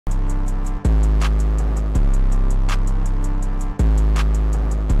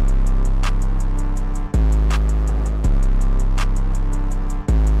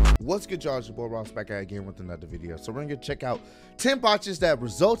What's good, y'all? It's your boy Ross back at again with another video. So we're gonna check out 10 botches that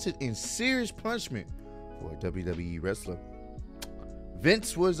resulted in serious punishment for a WWE wrestler.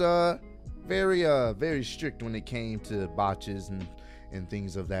 Vince was very strict when it came to botches and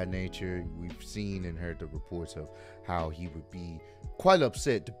things of that nature. We've seen and heard the reports of how he would be quite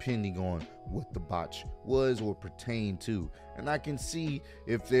upset depending on what the botch was or pertained to. And I can see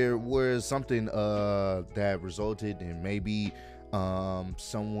if there was something that resulted in maybe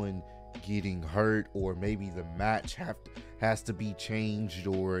someone getting hurt, or maybe the match has to be changed,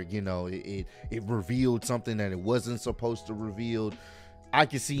 or you know, it revealed something that it wasn't supposed to reveal. I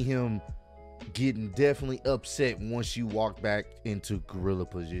can see him getting definitely upset once you walk back into gorilla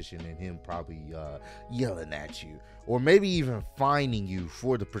position, and him probably yelling at you, or maybe even fining you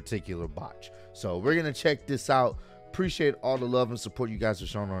for the particular botch. So we're gonna check this out. Appreciate all the love and support you guys are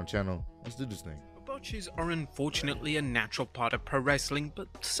showing on our channel. Let's do this thing. Botches are unfortunately a natural part of pro wrestling, but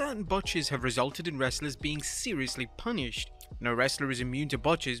certain botches have resulted in wrestlers being seriously punished. No wrestler is immune to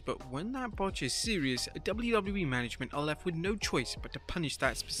botches, but when that botch is serious, WWE management are left with no choice but to punish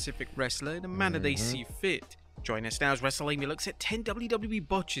that specific wrestler in a manner they see fit. Join us now as WrestleAmia looks at 10 WWE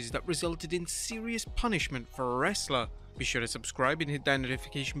botches that resulted in serious punishment for a wrestler. Be sure to subscribe and hit that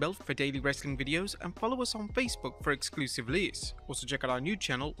notification bell for daily wrestling videos, and follow us on Facebook for exclusive lists. Also check out our new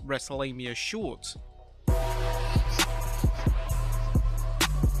channel, WrestleAmia Shorts.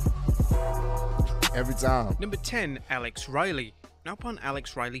 Every time. Number 10, Alex Riley. Now, upon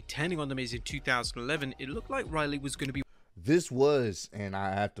Alex Riley turning on The Miz in 2011, it looked like Riley was going to be... This was, and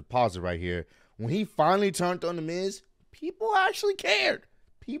I have to pause it right here, when he finally turned on The Miz, people actually cared.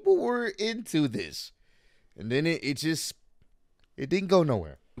 People were into this. And then it didn't go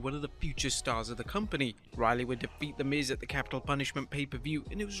nowhere. One of the future stars of the company. Riley would defeat The Miz at the Capital Punishment pay-per-view,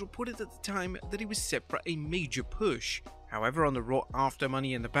 and it was reported at the time that he was set for a major push. However, on the Raw after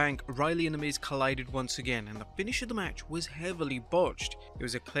Money in the Bank, Riley and The Miz collided once again, and the finish of the match was heavily botched. It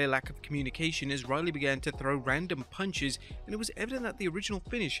was a clear lack of communication as Riley began to throw random punches, and it was evident that the original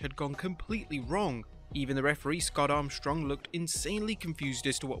finish had gone completely wrong. Even the referee, Scott Armstrong, looked insanely confused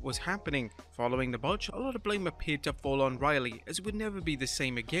as to what was happening. Following the botch, a lot of blame appeared to fall on Riley, as it would never be the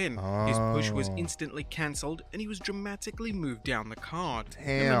same again. His push was instantly cancelled, and he was dramatically moved down the card.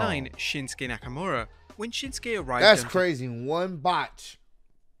 Damn. Number 9, Shinsuke Nakamura. When Shinsuke arrived... That's crazy. One botch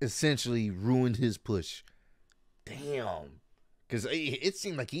essentially ruined his push. Damn. Because it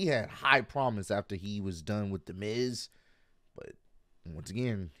seemed like he had high promise after he was done with The Miz. But once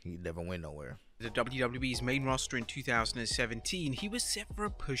again, he never went nowhere. The WWE's main roster in 2017, he was set for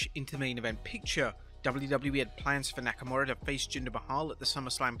a push into the main event picture. WWE had plans for Nakamura to face Jinder Mahal at the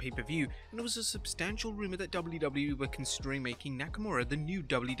SummerSlam pay-per-view, and there was a substantial rumor that WWE were considering making Nakamura the new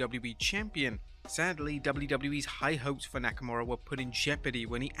WWE champion. Sadly, WWE's high hopes for Nakamura were put in jeopardy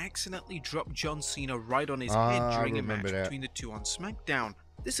when he accidentally dropped John Cena right on his head during a match between the two on SmackDown.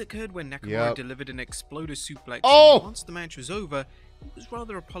 This occurred when Nakamura delivered an exploder suplex, and once the match was over, he was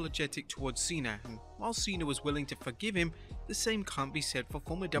rather apologetic towards Cena, and while Cena was willing to forgive him, the same can't be said for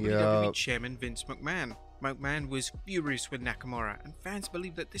former WWE Chairman Vince McMahon. McMahon was furious with Nakamura, and fans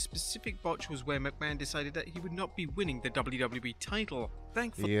believe that this specific botch was where McMahon decided that he would not be winning the WWE title.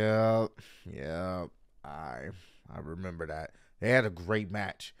 Thankfully, I remember that. They had a great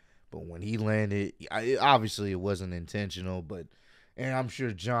match, but when he landed, obviously it wasn't intentional, and I'm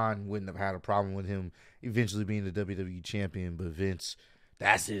sure John wouldn't have had a problem with him eventually being the WWE champion, but Vince,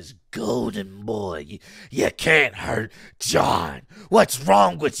 that's his golden boy. You can't hurt John. What's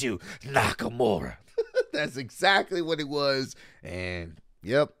wrong with you, Nakamura? That's exactly what it was, and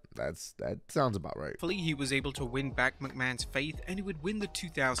yep, that sounds about right. He was able to win back McMahon's faith, and he would win the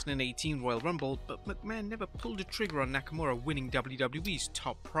 2018 Royal Rumble, but McMahon never pulled a trigger on Nakamura winning WWE's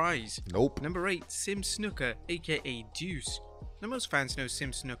top prize. Nope. Number 8, Sim Snuka, aka Deuce. Now, most fans know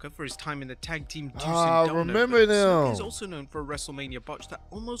Sim Snuka for his time in the tag team Deuce and Donut. Remember them. He is also known for a WrestleMania botch that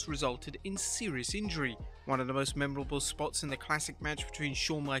almost resulted in serious injury. One of the most memorable spots in the classic match between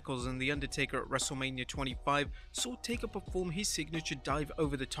Shawn Michaels and The Undertaker at WrestleMania 25 saw Taker perform his signature dive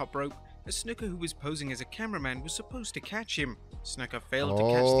over the top rope, as Snuka, who was posing as a cameraman, was supposed to catch him. Snuka failed to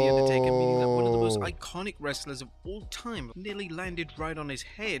catch The Undertaker, meaning that one of the most iconic wrestlers of all time nearly landed right on his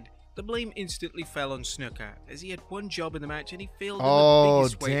head. The blame instantly fell on Snuka, as he had one job in the match and he failed in the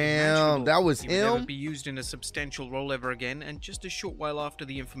biggest way imaginable. That was he him? would never be used in a substantial role ever again, and just a short while after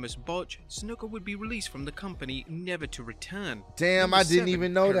the infamous botch, Snuka would be released from the company, never to return. Damn, Number I didn't 7,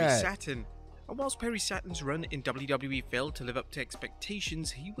 even know Perry that. Saturn. And whilst Perry Saturn's run in WWE failed to live up to expectations,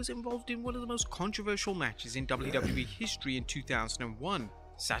 he was involved in one of the most controversial matches in WWE history in 2001.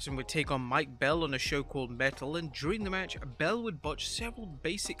 Saturn would take on Mike Bell on a show called Metal, and during the match, Bell would botch several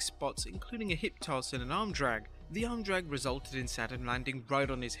basic spots, including a hip toss and an arm drag. The arm drag resulted in Saturn landing right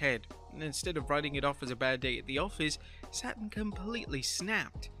on his head, and instead of writing it off as a bad day at the office, Saturn completely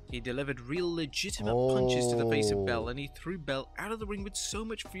snapped. He delivered real legitimate punches to the face of Bell, and he threw Bell out of the ring with so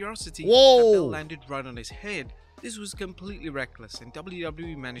much ferocity that Bell landed right on his head. This was completely reckless, and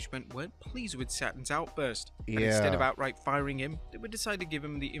WWE management weren't pleased with Saturn's outburst. But instead of outright firing him, they would decide to give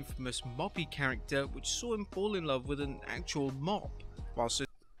him the infamous Moppy character, which saw him fall in love with an actual mop. Whilst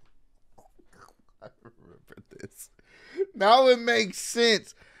I remember this. Now it makes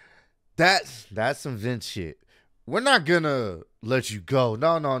sense. That's some Vince shit. We're not gonna let you go.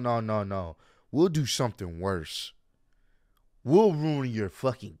 No. We'll do something worse. We'll ruin your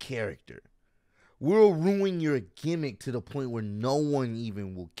fucking character. We'll ruin your gimmick to the point where no one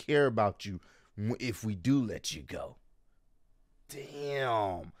even will care about you if we do let you go.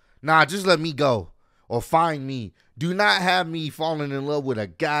 Damn. Nah, just let me go. Or find me. Do not have me falling in love with a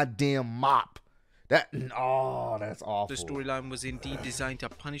goddamn mop. That's awful. The storyline was indeed designed to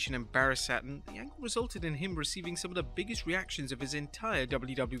punish and embarrass Saturn. The angle resulted in him receiving some of the biggest reactions of his entire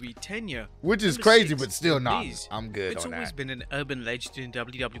WWE tenure. Which is crazy, but still not. I'm good on that. It's always been an urban legend in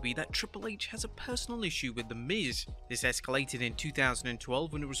WWE that Triple H has a personal issue with The Miz. This escalated in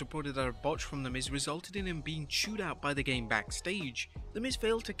 2012 when it was reported that a botch from The Miz resulted in him being chewed out by the game backstage. The Miz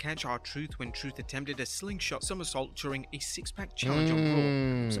failed to catch R-Truth when Truth attempted a slingshot somersault during a six-pack challenge on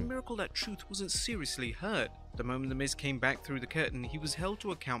Raw. It was a miracle that Truth wasn't seriously hurt. The moment The Miz came back through the curtain, he was held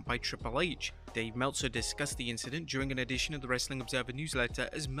to account by Triple H. Dave Meltzer discussed the incident during an edition of the Wrestling Observer newsletter,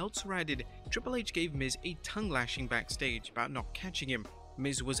 as Meltzer added, Triple H gave Miz a tongue-lashing backstage about not catching him.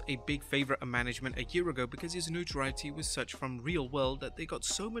 Miz was a big favourite of management a year ago because his notoriety was such from Real World that they got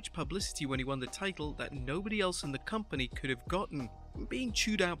so much publicity when he won the title that nobody else in the company could have gotten. Being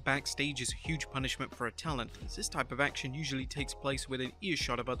chewed out backstage is a huge punishment for a talent, as this type of action usually takes place within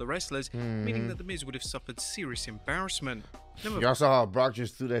earshot of other wrestlers, meaning that The Miz would have suffered serious embarrassment. Y'all saw how Brock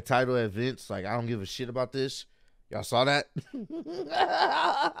just threw that title at Vince? Like, I don't give a shit about this. Y'all saw that?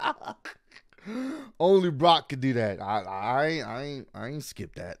 Only Brock could do that. I ain't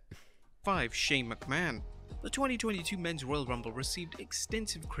skip that. 5. Shane McMahon. The 2022 Men's Royal Rumble received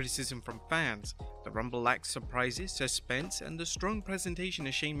extensive criticism from fans. The Rumble lacked surprises, suspense, and the strong presentation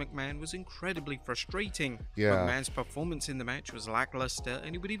of Shane McMahon was incredibly frustrating. McMahon's performance in the match was lackluster,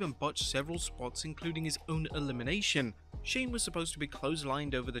 and he would even botch several spots, including his own elimination. Shane was supposed to be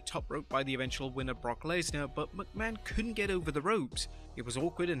clotheslined over the top rope by the eventual winner Brock Lesnar, but McMahon couldn't get over the ropes. It was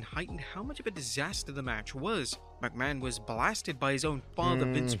awkward and heightened how much of a disaster the match was. McMahon was blasted by his own father,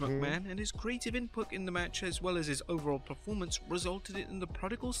 Vince McMahon, and his creative input in the match as well as his overall performance resulted in the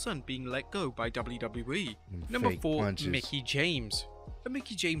prodigal son being let go by WWE. Number 4. Mickie James.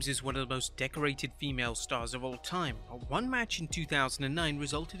 Mickie James is one of the most decorated female stars of all time. One match in 2009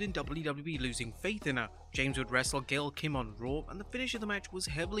 resulted in WWE losing faith in her. James would wrestle Gail Kim on Raw, and the finish of the match was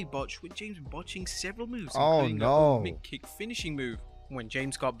heavily botched, with James botching several moves, including the mid-kick finishing move. When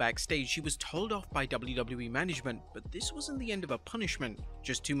James got backstage, she was told off by WWE management, but this wasn't the end of her punishment.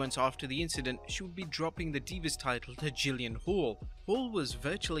 Just 2 months after the incident, she would be dropping the Divas title to Jillian Hall. Hall was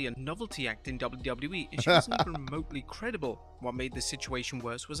virtually a novelty act in WWE, and she wasn't even remotely credible. What made the situation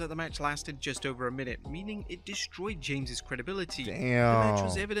worse was that the match lasted just over a minute, meaning it destroyed James's credibility. The match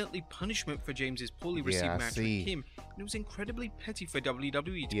was evidently punishment for James's poorly received match with Kim, and it was incredibly petty for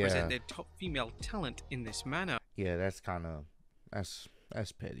WWE to present their top female talent in this manner. Yeah, that's kind of...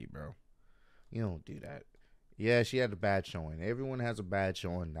 That's petty, bro. You don't do that. Yeah, she had a bad showing. Everyone has a bad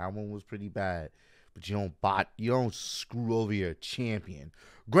showing. That one was pretty bad. But you don't screw over your champion.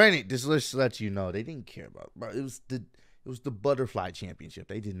 Granted, this list lets you know they didn't care about it, bro. It was the Butterfly Championship.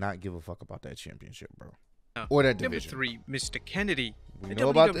 They did not give a fuck about that championship, bro. Or that division. Number 3, Mr. Kennedy. We know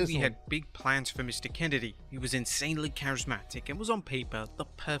about this WWE had big plans for Mr. Kennedy. He was insanely charismatic and was on paper the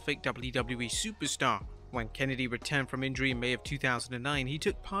perfect WWE superstar. When Kennedy returned from injury in May of 2009, he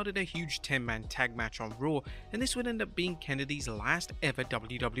took part in a huge 10-man tag match on Raw, and this would end up being Kennedy's last ever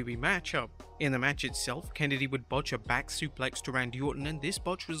WWE matchup. In the match itself, Kennedy would botch a back suplex to Randy Orton, and this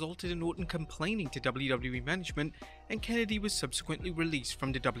botch resulted in Orton complaining to WWE management, and Kennedy was subsequently released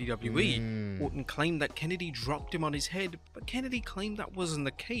from the WWE. Orton claimed that Kennedy dropped him on his head, but Kennedy claimed that wasn't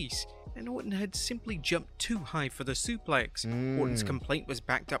the case, and Orton had simply jumped too high for the suplex. Orton's complaint was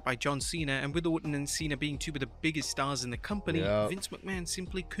backed up by John Cena, and with Orton and Cena being two of the biggest stars in the company, Vince McMahon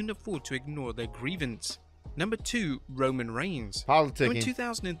simply couldn't afford to ignore their grievance. Number 2, Roman Reigns. Politicking. In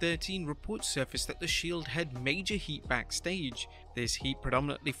 2013, reports surfaced that the Shield had major heat backstage. This heat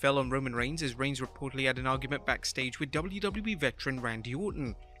predominantly fell on Roman Reigns, as Reigns reportedly had an argument backstage with WWE veteran Randy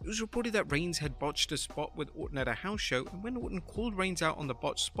Orton. It was reported that Reigns had botched a spot with Orton at a house show, and when Orton called Reigns out on the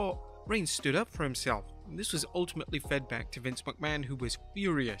botched spot, Reigns stood up for himself. And this was ultimately fed back to Vince McMahon, who was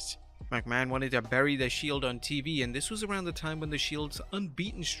furious. McMahon wanted to bury the Shield on TV, and this was around the time when the Shield's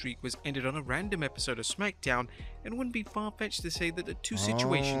unbeaten streak was ended on a random episode of SmackDown, and it wouldn't be far-fetched to say that the two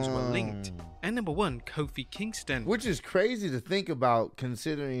situations were linked. And number 1, Kofi Kingston. Which is crazy to think about,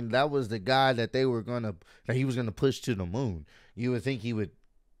 considering that was the guy that he was gonna push to the moon. You would think he would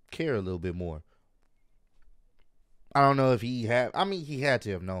care a little bit more. I don't know if he had. I mean, he had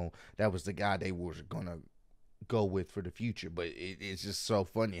to have known that was the guy they were gonna go with for the future, but it's just so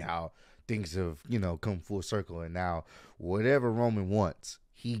funny how things have, come full circle, and now whatever Roman wants,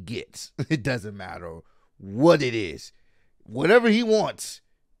 he gets. It doesn't matter what it is. Whatever he wants,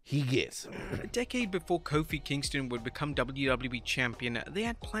 he gets. A decade before Kofi Kingston would become WWE Champion, they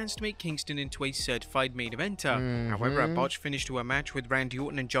had plans to make Kingston into a certified main eventer. However, a botch finish to a match with Randy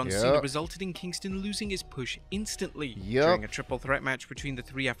Orton and John Cena resulted in Kingston losing his push instantly. During a triple threat match between the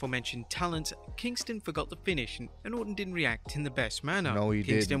 3 aforementioned talents, Kingston forgot the finish, and Orton didn't react in the best manner. No, he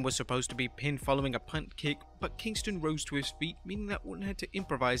Kingston didn't. was supposed to be pinned following a punt kick, but Kingston rose to his feet, meaning that Orton had to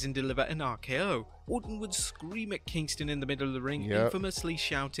improvise and deliver an RKO. Orton would scream at Kingston in the middle of the ring, infamously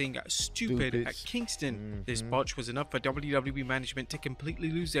shouting "stupid" at Kingston. This botch was enough for WWE management to completely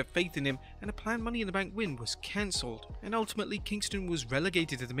lose their faith in him, and a planned Money in the Bank win was cancelled. And ultimately, Kingston was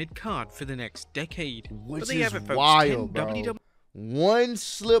relegated to the mid-card for the next decade. Which but they have it, folks. wild, bro. One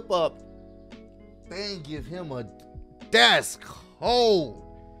slip up, they give him a desk cold.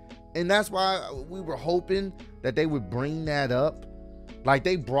 And that's why we were hoping that they would bring that up. Like,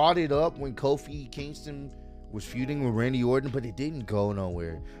 they brought it up when Kofi Kingston was feuding with Randy Orton, but it didn't go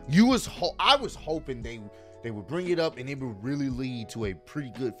nowhere. I was hoping they would bring it up and it would really lead to a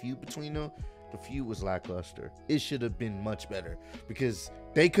pretty good feud between them. The feud was lackluster. It should have been much better, because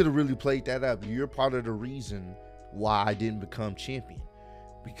they could have really played that up. You're part of the reason why I didn't become champion,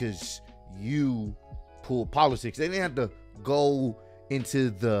 because you pulled politics. They didn't have to go into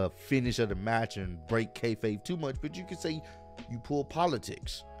the finish of the match and break kayfabe too much, but you could say you pull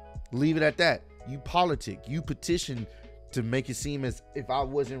politics. Leave it at that. You politic. You petition to make it seem as if I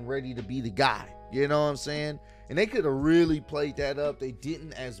wasn't ready to be the guy. You know what I'm saying? And they could have really played that up. They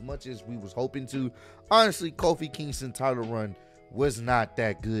didn't, as much as we was hoping to. Honestly, Kofi Kingston title run was not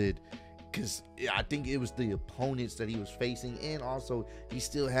that good, because I think it was the opponents that he was facing, and also he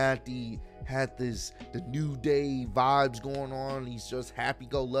still had the New Day vibes going on. He's just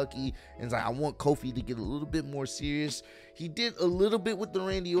happy-go-lucky, and it's like, I want Kofi to get a little bit more serious. He did a little bit with the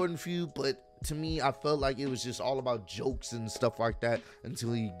Randy Orton feud, but to me, I felt like it was just all about jokes and stuff like that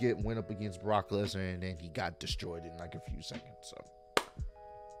until he went up against Brock Lesnar, and then he got destroyed in like a few seconds. So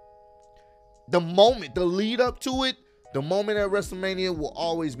the lead up to it, the moment at WrestleMania will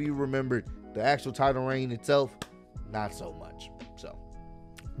always be remembered. The actual title reign itself, not so much. So,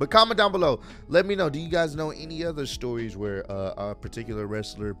 but comment down below. Let me know. Do you guys know any other stories where a particular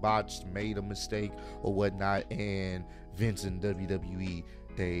wrestler botched, made a mistake or whatnot, and Vince and WWE,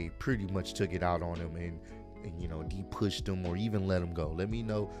 they pretty much took it out on him and de-pushed him or even let him go? Let me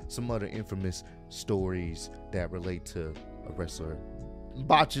know some other infamous stories that relate to a wrestler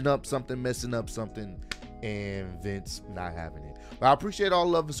botching up something, messing up something, and Vince not having it. But I appreciate all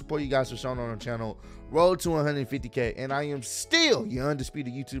the love and support you guys for showing on our channel. Road to 150K, and I am still your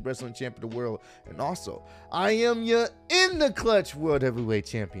undisputed YouTube wrestling champion of the world, and also I am your In the Clutch World Heavyweight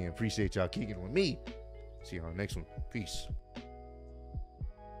Champion. Appreciate y'all kicking with me. See you on the next one. Peace.